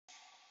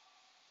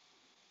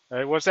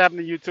Hey, what's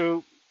happening,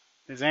 YouTube?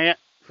 It's Ant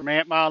from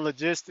Ant Mile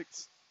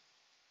Logistics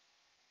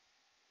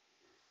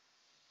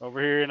over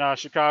here in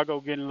Chicago,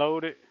 getting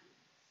loaded.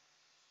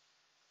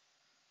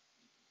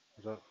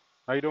 So,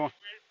 how you doing?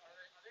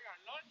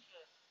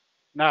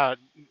 Nah,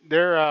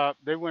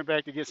 they went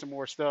back to get some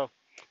more stuff.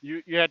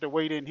 You had to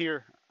wait in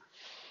here.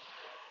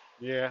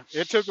 Yeah,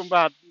 it took them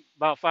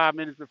about 5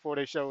 minutes before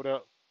they showed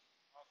up.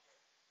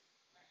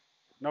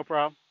 No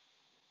problem.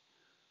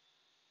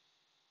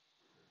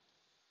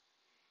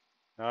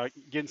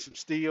 Getting some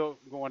steel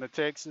going to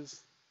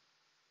Texas.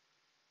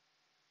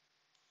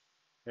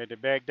 Had to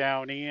back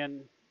down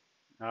in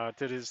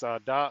to this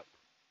dock.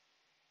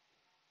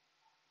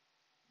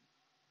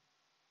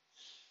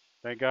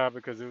 Thank God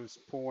because it was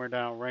pouring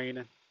down,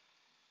 raining.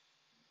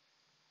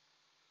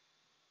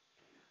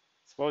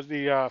 Supposed to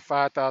be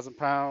 5,000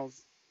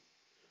 pounds,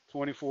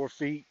 24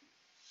 feet.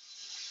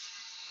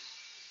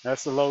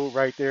 That's the load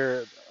right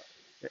there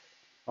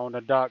on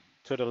the dock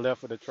to the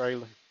left of the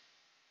trailer.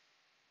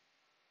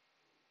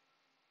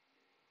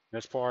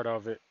 That's part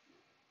of it.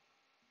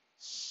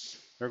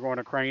 They're going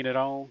to crane it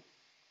on,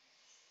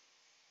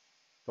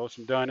 throw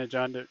some dunnage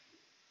under it.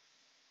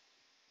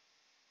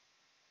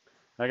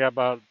 I got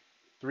about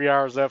 3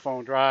 hours left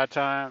on drive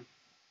time,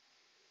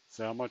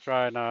 so I'm gonna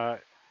try and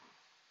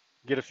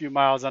get a few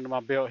miles under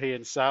my belt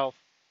heading south.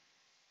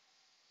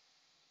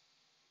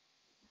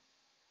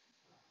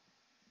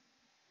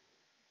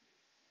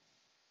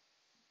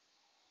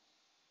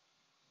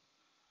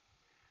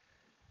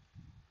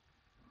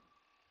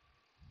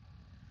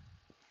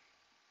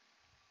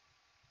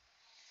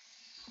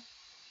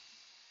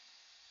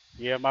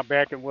 Yeah, my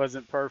backing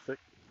wasn't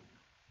perfect.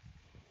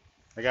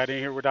 I got in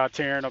here without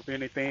tearing up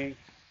anything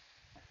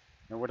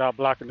and without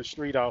blocking the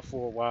street off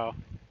for a while.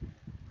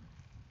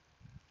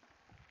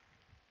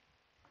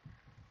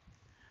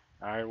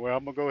 All right, well,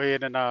 I'm gonna go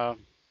ahead and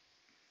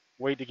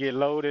wait to get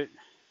loaded,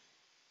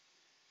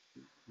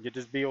 get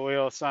this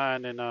BOL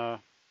signed,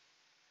 and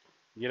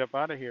get up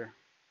out of here.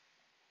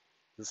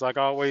 Just like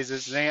always,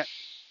 this is Ant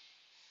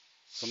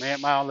from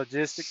Ant Mile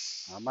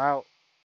Logistics. I'm out.